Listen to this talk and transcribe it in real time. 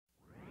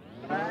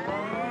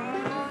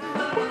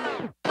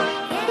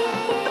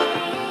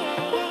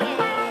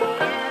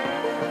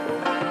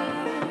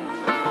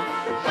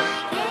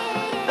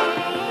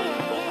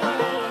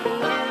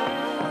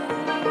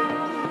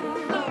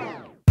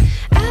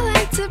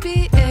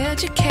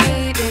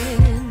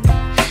educated,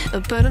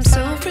 but I'm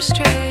so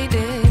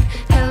frustrated.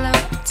 Hello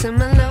to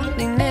my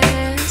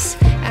loneliness.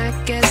 I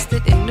guess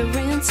that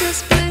ignorance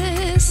is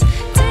bliss.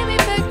 Take me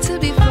back to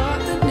before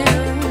I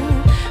knew.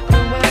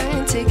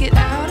 Rewind, take it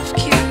out of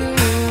cue.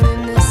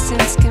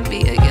 Innocence can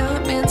be a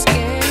young man's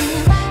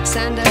game.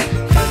 Signed up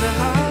for the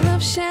hall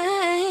of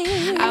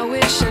shame. I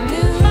wish I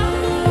knew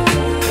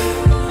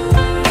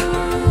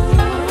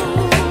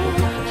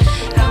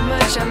how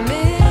much I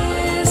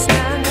miss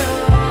not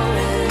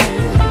knowing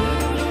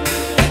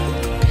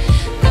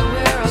that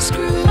we're all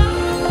screwed.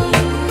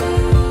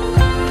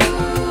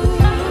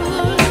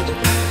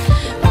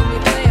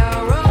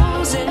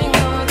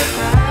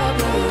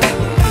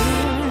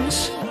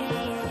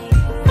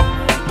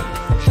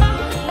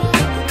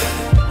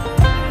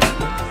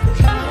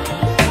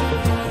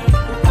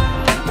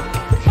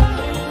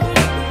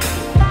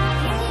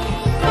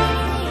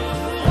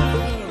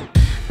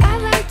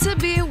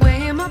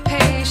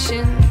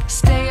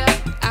 Stay up,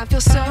 I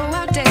feel so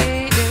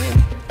outdated.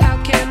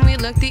 How can we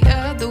look the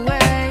other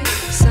way?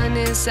 Sun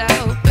is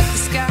out, but the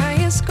sky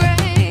is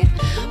gray.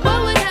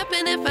 What would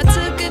happen if I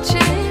took a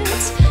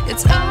chance?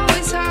 It's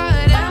always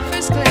hard at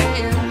first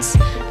glance.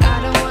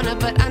 I don't wanna,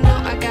 but I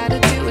know I gotta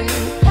do it.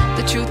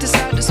 The truth is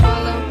hard to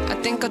swallow, I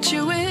think I'll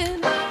chew it.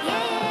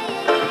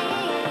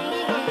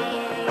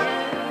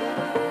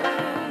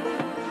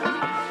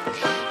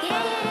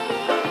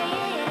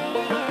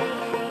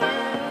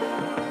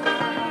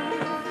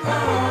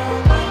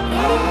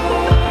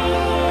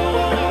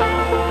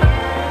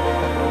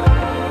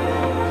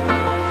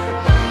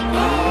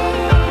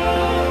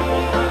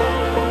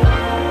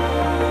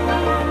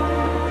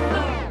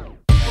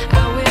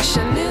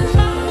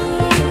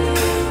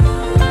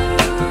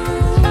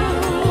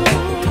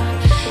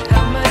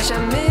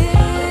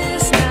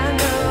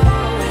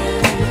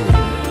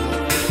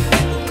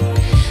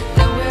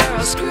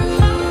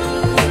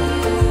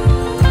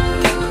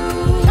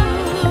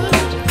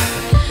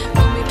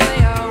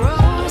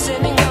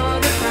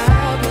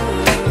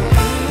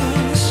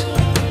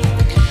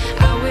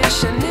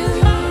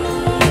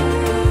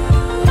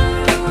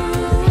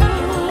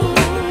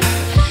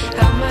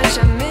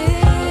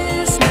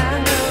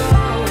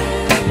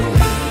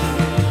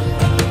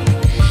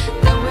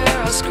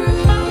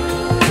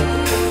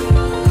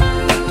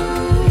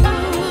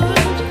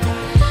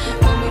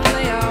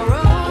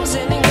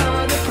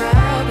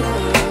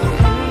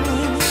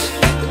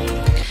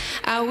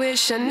 I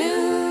wish I knew.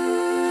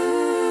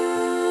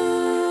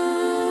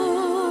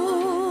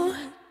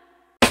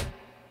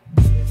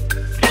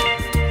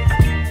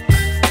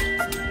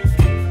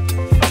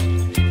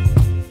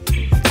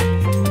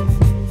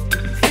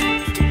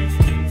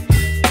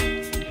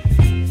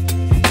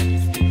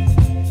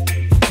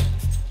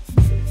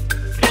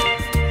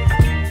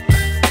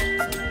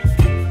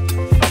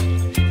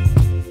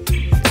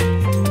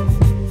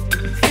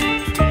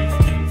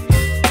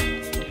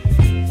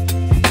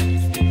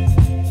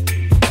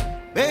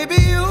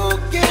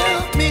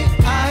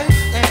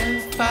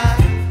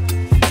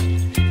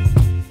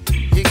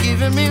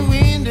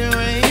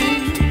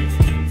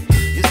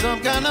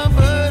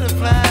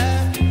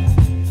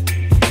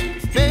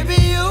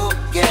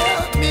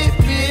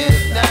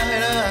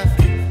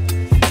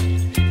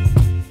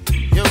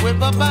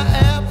 My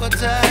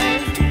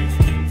appetite,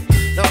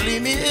 don't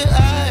leave me here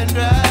high and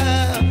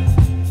dry.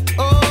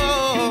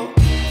 Oh,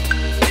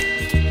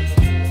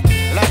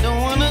 well, I don't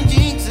wanna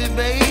jinx it,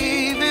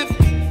 baby,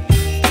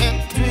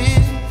 and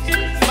twist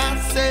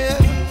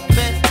myself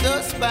at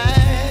the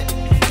spine.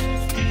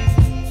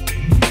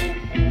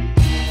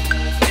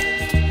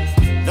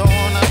 Don't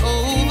wanna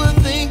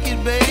overthink it,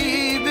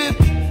 baby.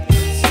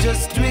 It's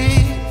just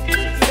twist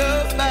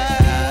your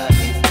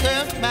body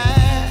and mine.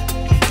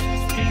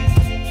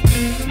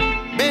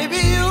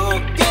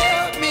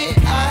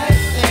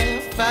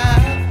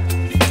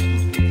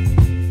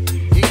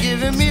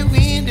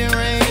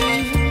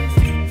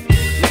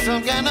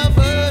 Some kind of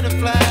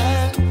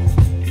butterfly.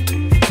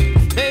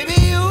 Baby,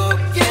 you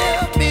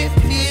give me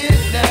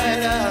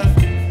midnight.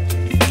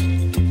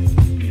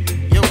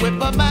 You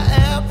whip up my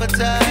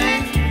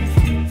appetite.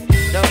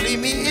 Don't leave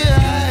me here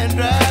high and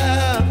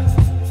dry.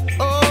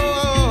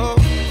 Oh,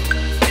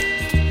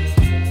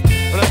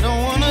 but I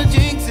don't wanna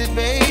jinx it,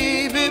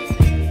 baby.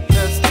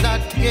 Let's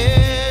not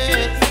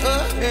get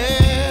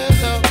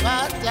ahead of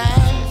my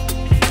time.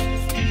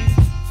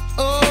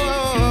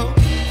 Oh,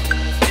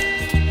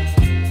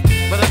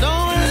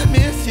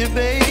 you,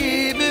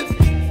 baby,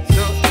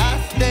 so I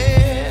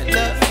stand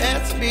up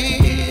and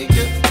speak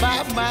my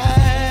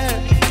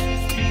mind.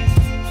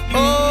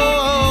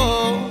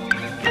 Oh,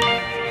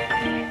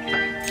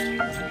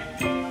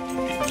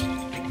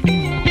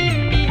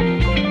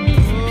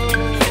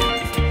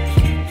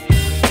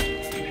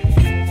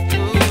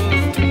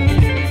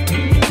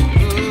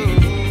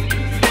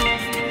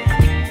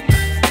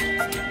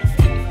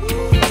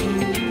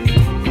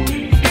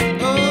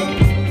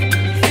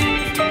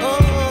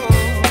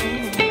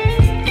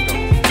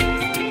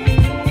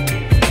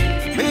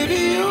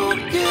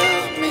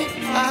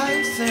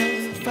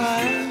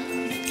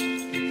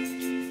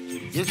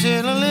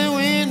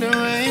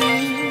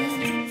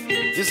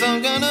 You're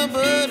some kind of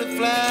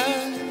butterfly.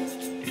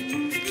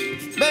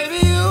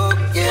 Baby, you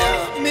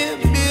give me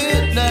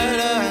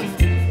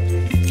midnight.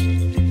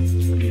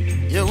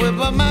 You whip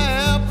up my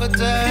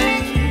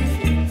appetite.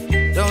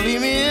 Don't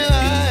leave me here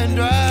high and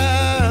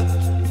dry.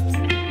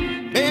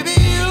 Baby,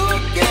 you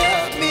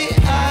give me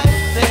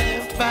ice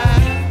and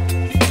fire.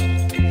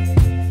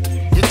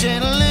 You're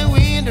channeling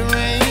wind and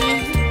rain.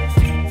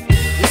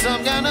 You're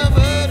some kind of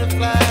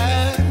butterfly.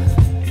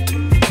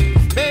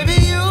 Baby,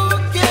 you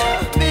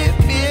give me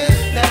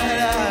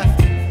midnight.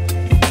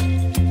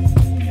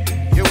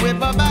 You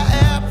whip up my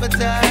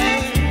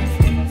appetite.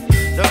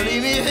 Don't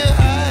leave me here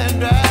high and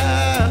dry.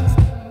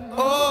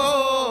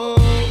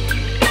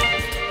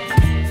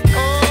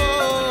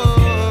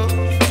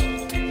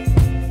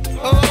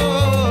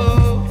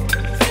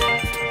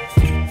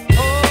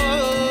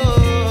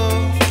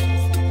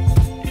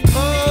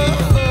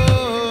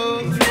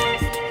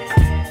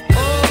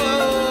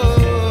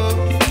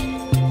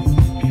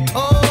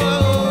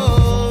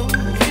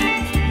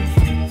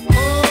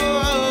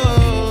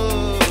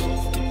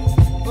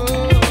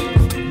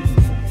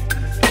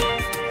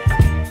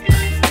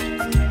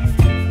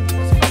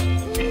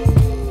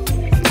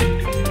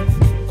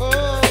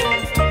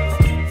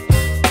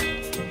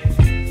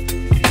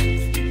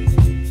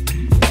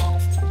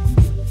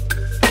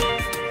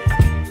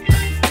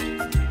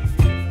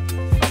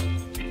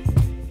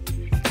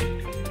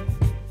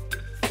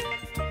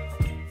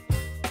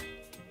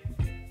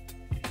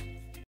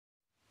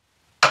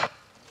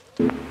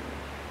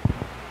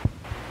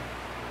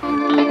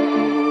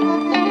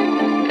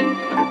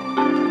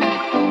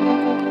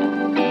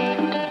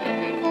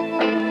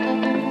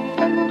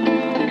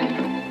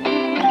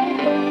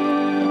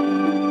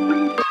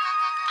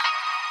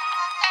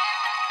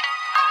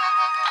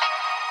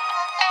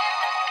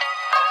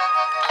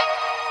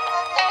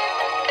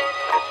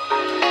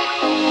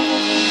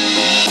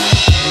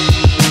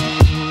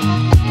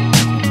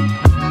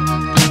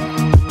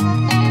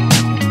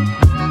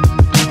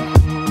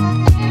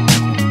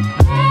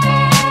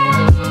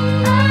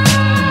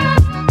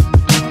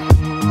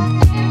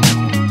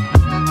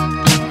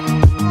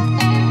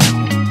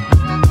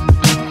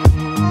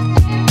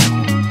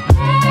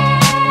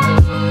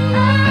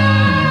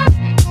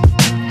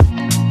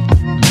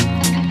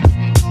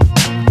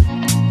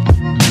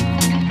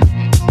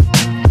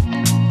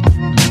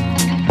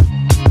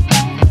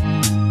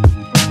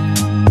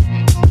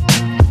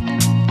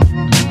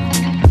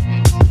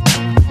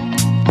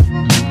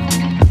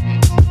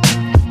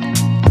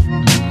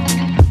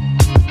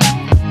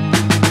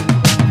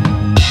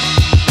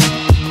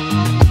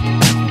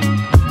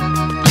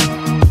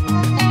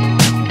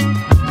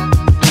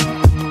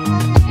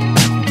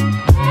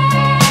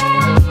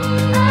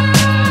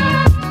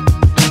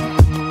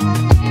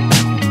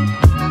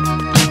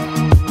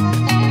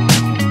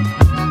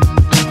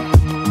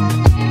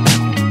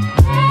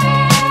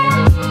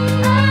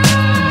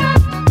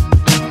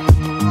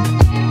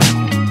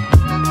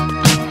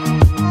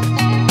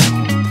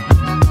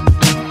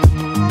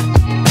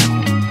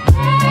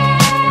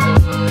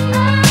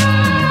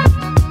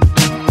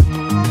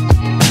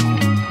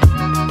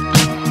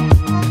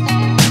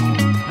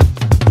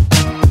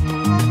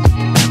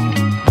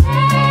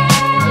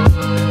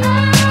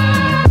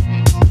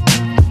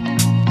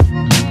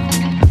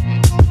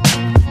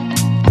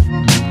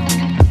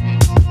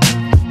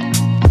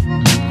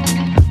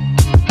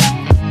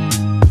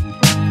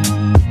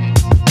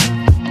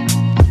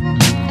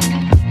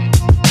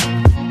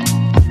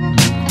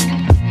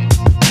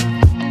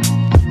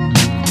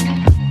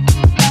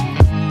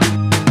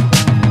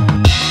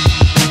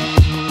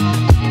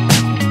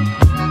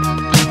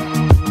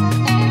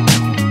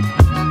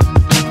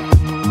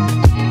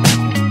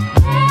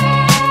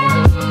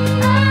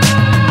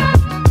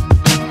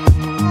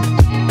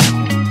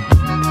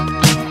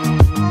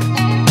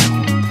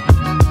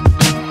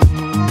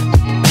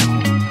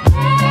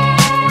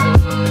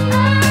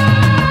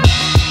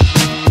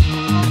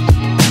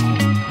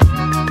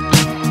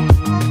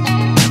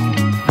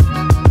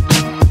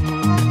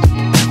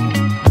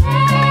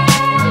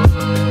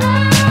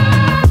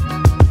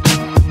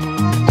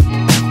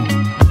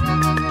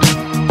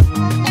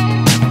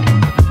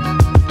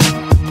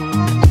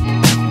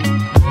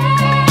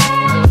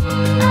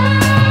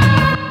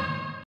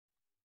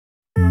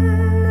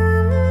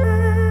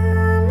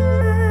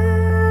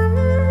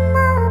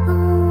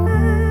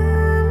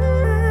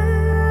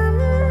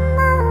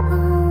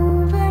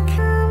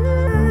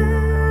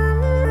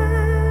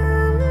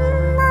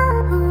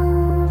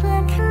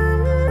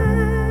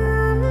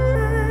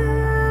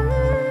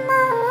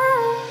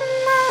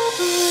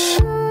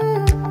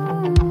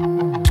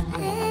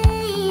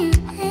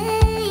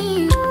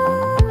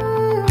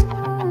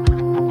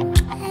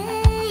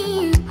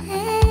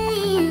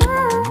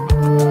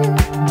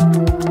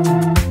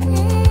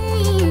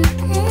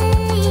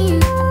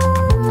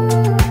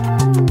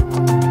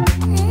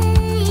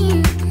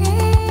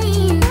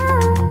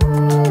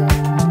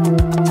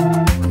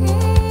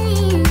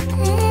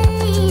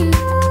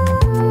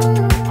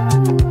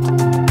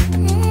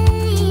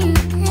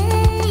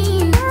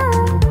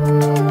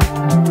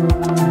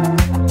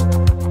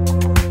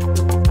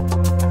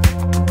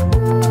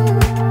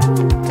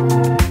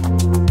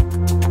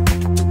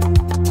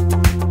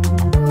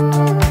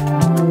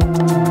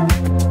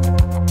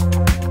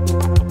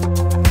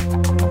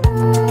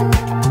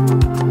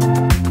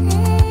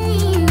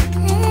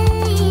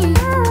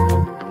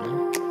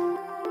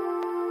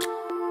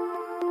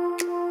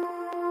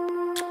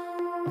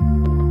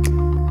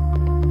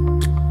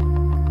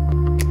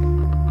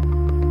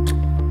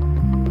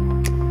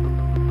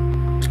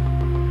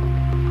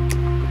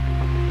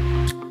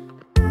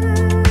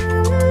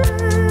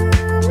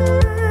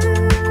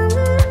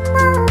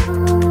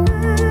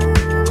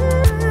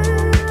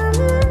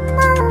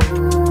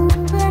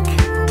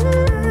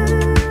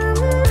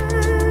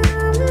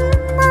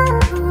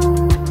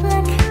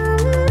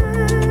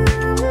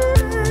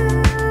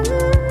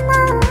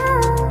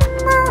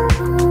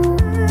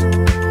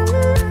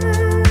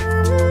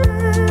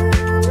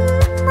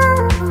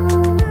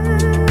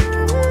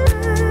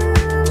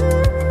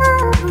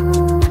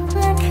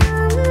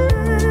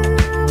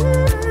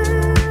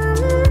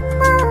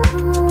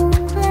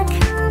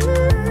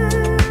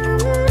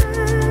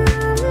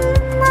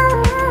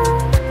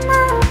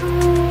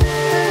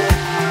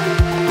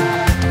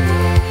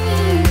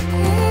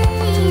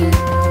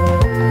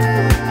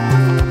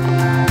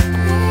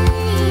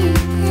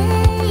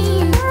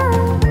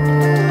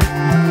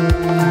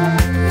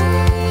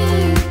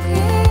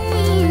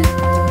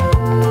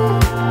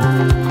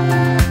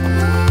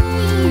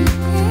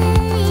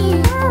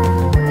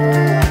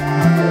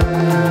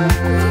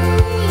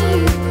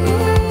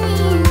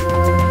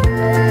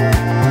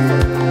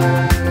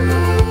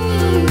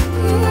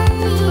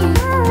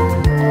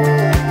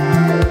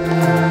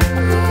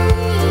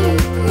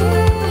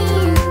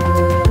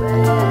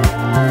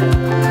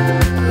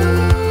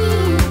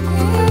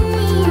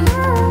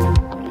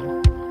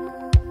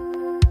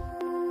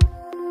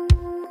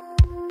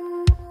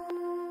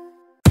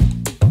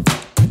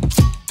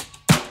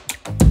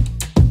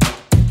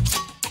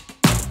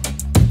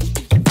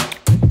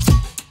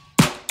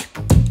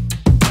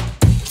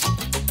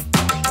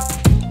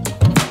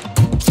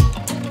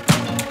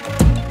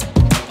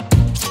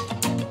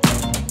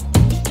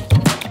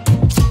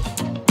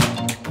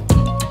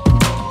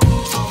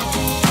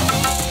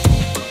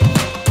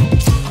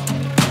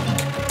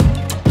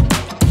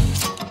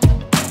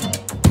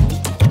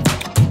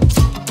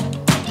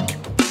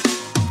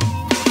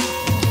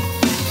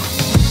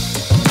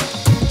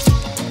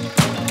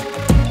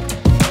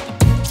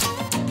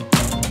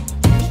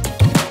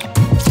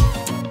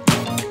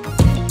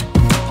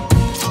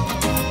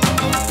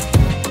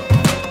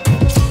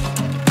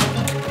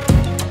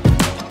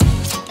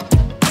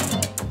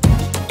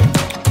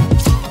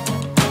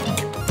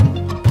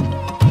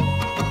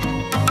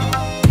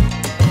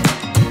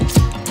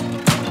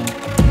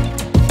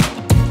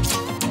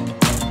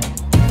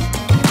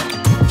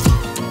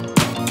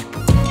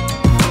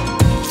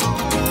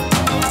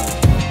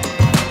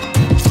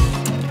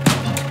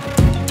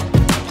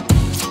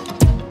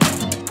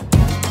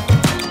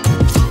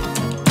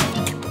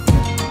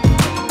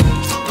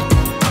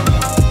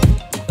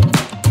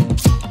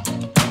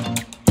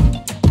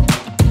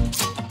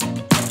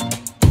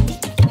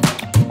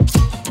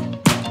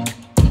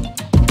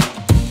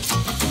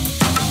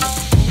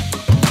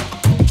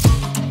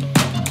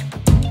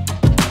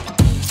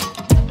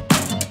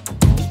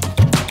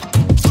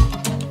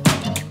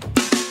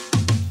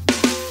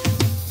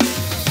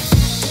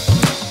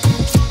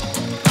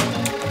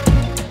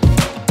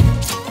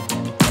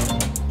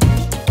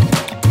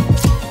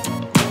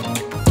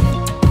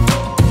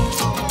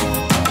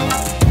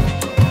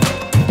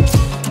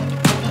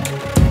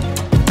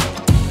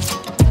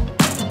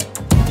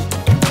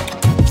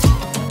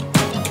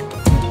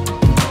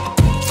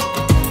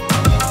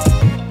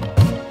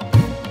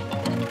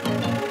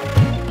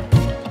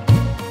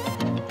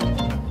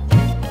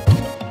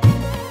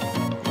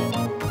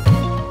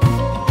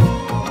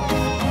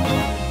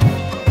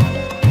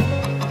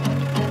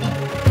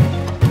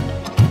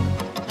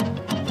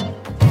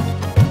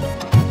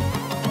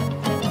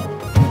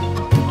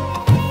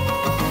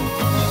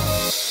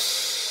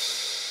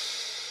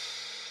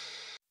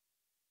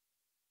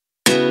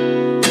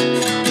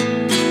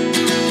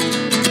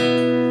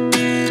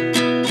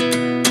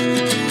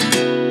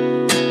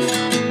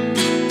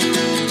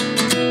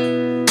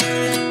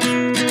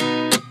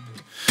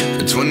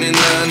 29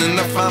 and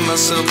I find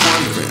myself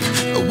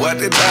wondering what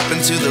did happen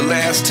to the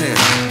last 10.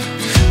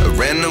 I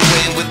ran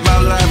away with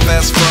my life,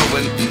 fast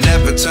forward,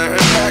 never turn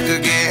back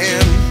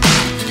again.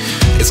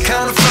 It's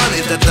kind of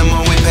funny that the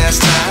more we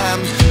pass time,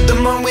 the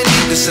more we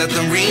need to set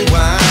the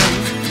rewind.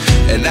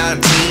 And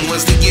 19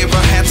 was the year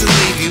I had to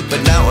leave you,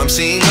 but now I'm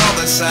seeing all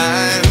the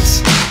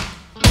signs.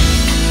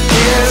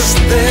 Is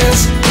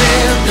this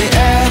really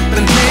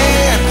happening?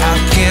 I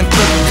can't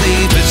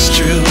believe it's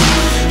true.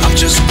 I'm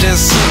just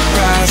as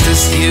surprised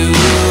as you.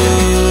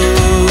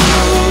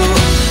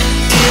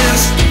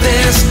 Is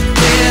this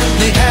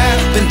really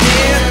happening?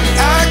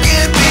 I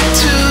can't be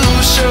too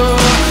sure,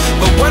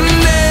 but one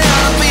day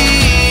I'll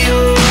be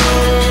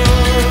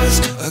yours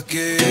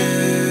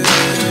again.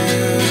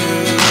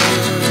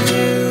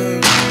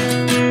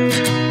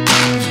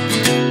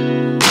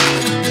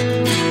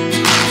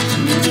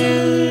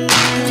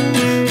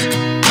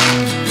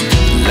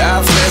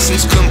 Life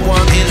lessons come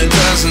one in a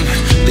dozen.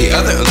 The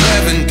other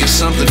 11 give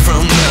something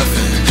from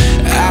nothing.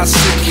 I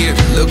sit here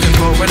looking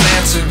for an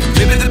answer.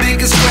 Maybe the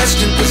biggest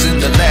question was in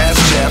the last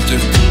chapter.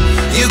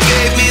 You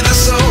gave me the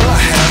soul I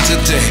have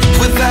today.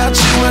 Without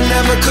you I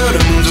never could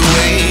have moved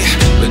away.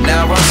 But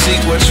now I see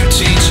what you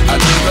teach. I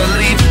do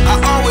believe I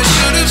always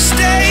should have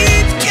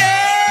stayed. Yeah.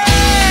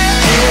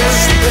 Is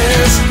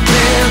this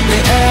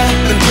really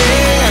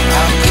happening?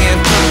 I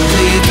can't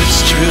believe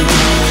it's true.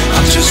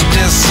 I'm just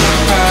as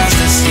surprised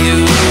as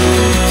you.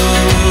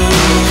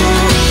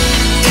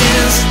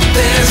 Is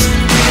this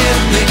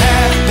really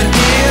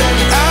happening?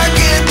 I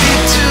can't be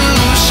too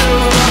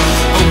sure,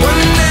 but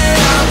one day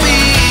I'll be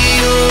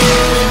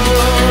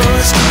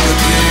yours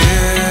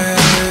again.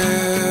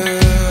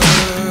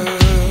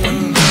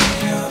 One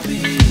day I'll be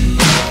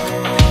yours.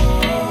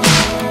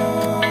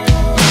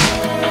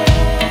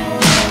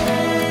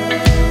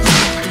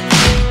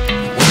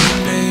 One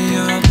day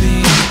I'll be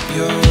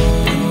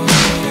yours.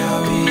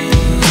 I'll be yours.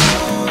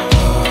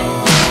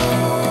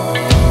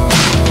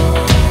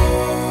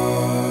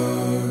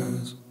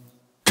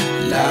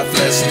 Life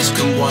lessons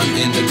come one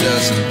in a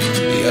dozen.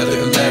 The other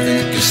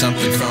 11 give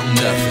something from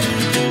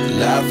nothing.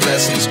 Life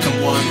lessons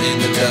come one in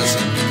a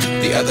dozen.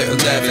 The other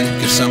 11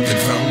 give something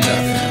from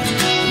nothing.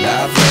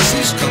 Life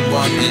lessons come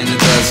one in a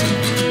dozen.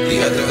 The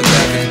other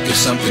 11 give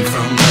something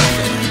from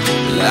nothing.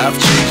 Life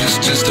changes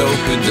just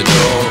open the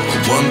door.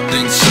 One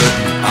thing's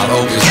certain, I'll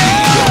always be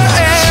yours.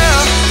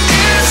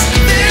 Is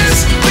this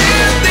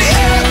really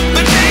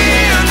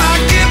happening? I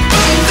can't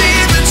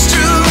believe it's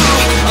true.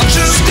 I'm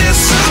just as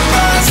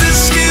surprised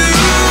as you.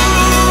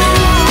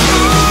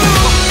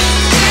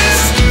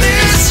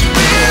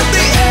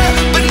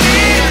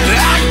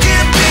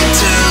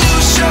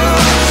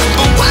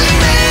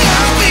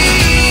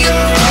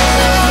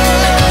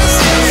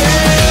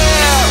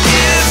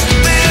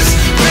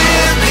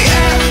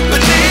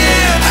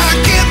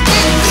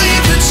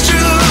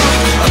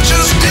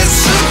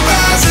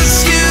 Surprises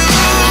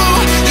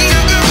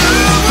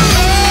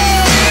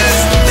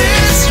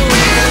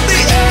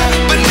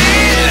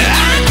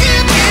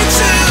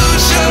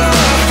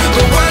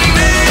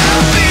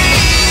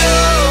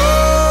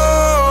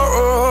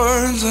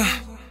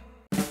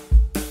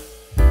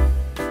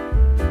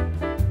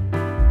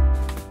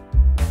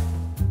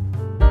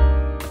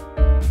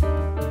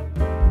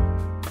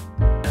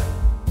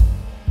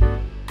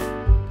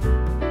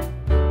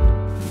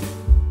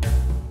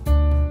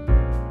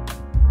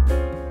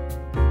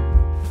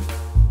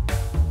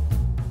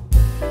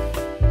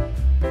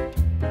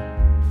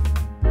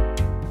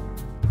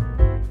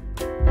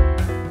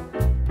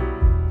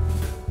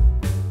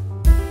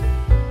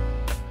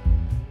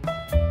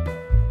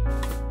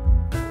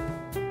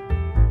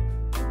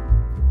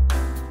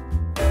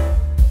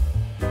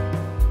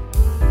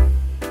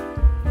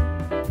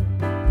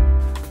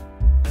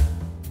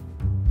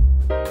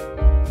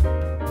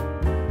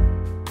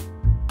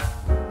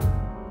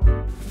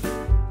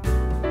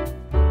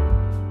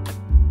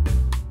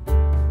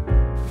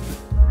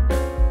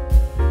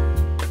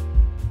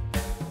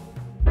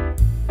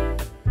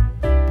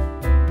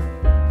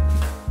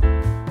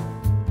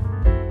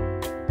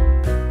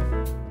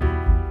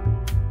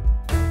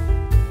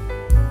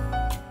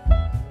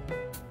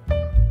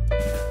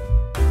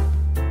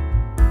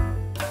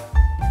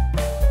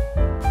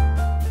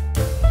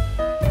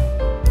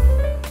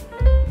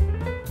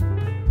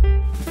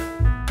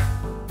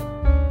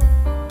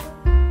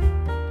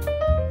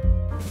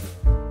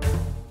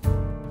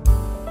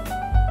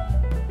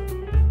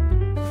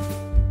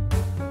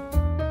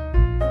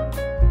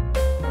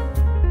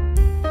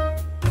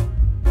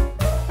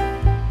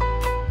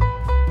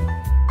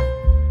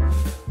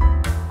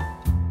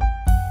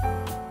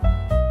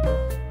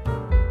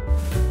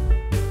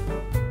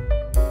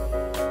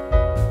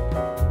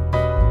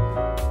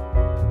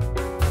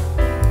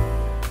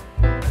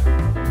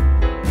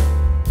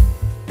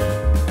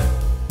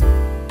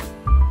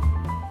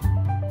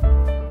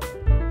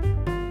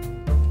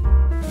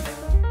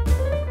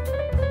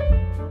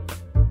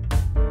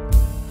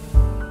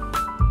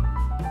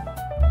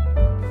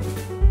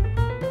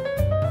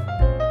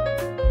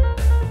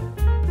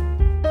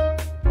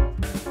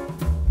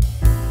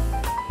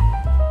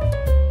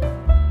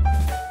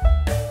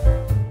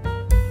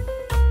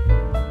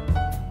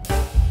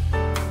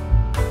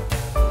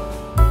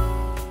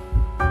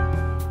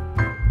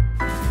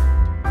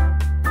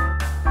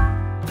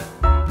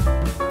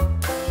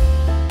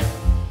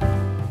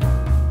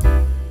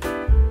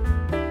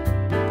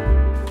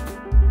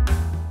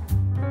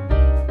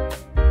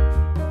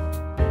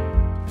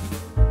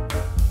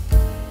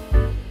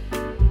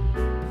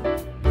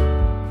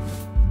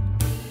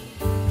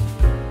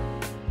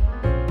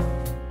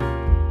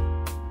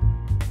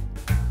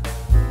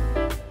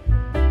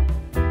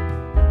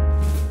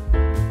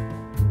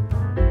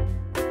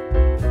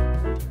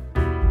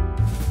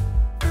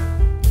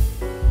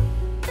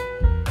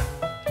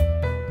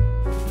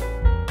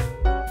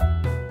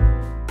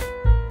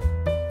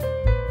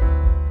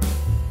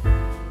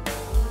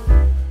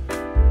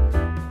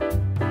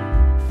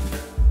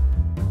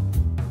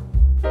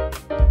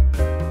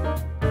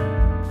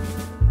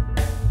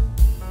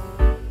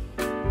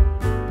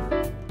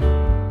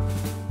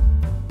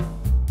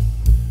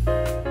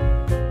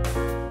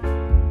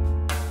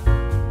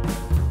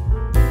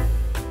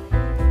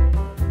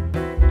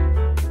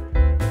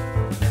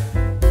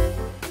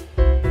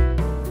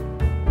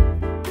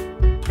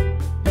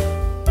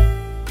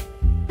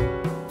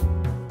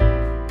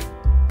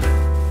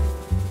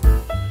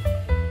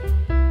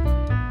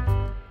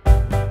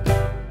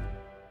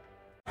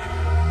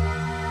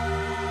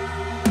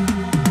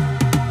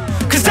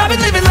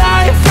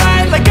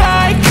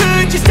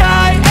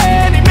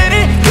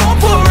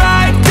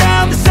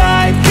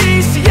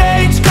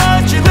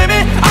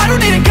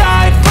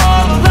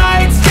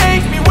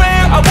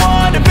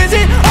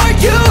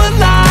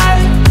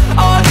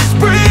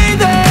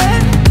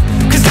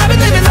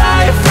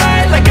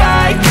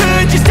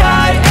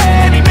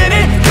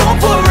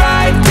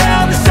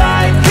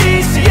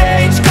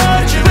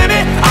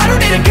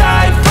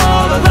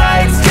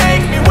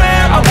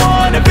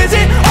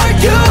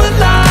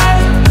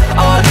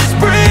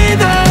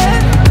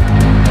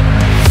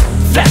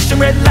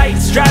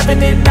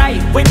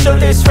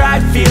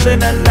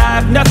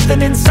alive,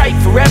 nothing in sight,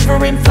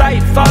 forever in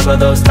flight. Follow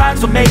those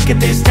lines, we'll make it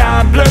this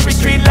time. Blurry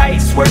street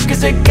lights, work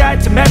as a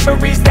guide to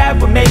memories that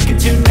we're making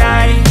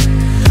tonight.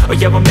 Oh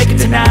yeah, we'll make it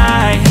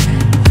tonight.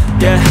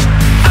 Yeah,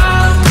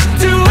 I'll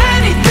do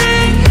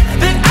anything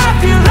that I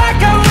feel like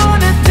I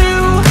wanna do.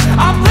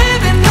 I'm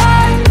living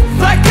life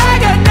like I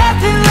got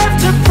nothing left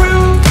to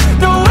prove.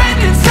 No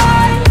end in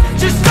sight,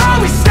 just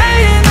always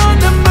staying on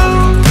the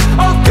move.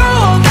 I'll go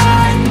all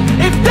night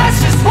if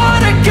that's just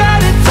what I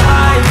gotta do.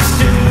 Life's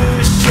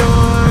too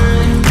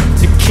short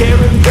to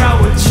care about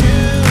what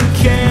you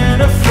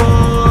can't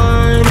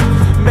afford.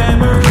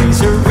 Memories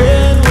are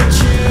in what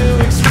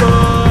you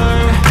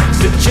explore,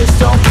 so just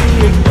don't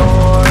be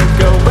ignored.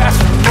 Go ask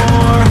for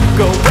more,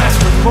 go ask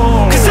for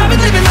more. 'Cause I've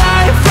been living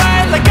life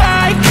right like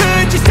I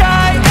could just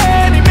die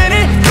any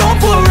minute. Going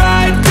for a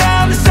ride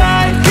down the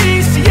side,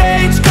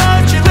 PCH,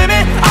 country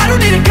limit. I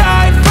don't need a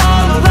guide,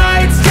 follow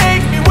lights,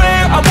 take me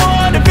where I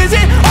wanna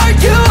visit. Are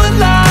you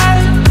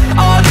alive?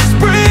 I'll just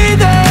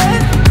breathe in.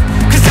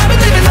 'Cause I've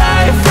been living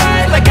life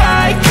right like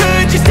I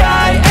could just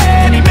die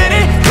any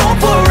minute. Going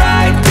for a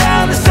ride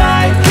down the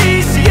side,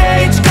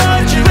 PCH,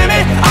 country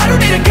limit. I don't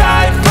need a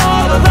guide,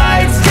 follow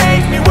lights,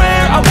 take me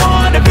where I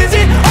wanna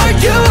visit. Are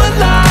you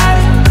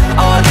alive?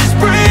 I'll just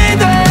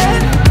breathe in.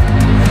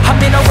 I'm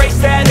in a race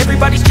that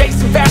everybody's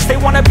chasing fast. They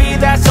wanna be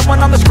that someone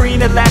on the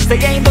screen at last. They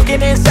ain't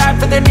looking inside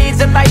for their needs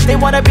in life. They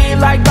wanna be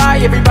liked by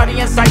everybody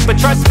in sight. But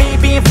trust me,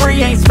 being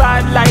free ain't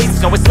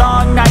spotlights. No, it's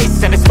long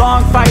nights and it's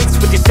long fights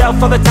with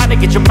yourself all the time to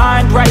get your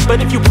mind right.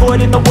 But if you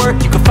put in the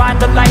work, you can find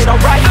the light,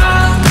 alright.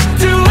 I'll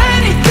do it.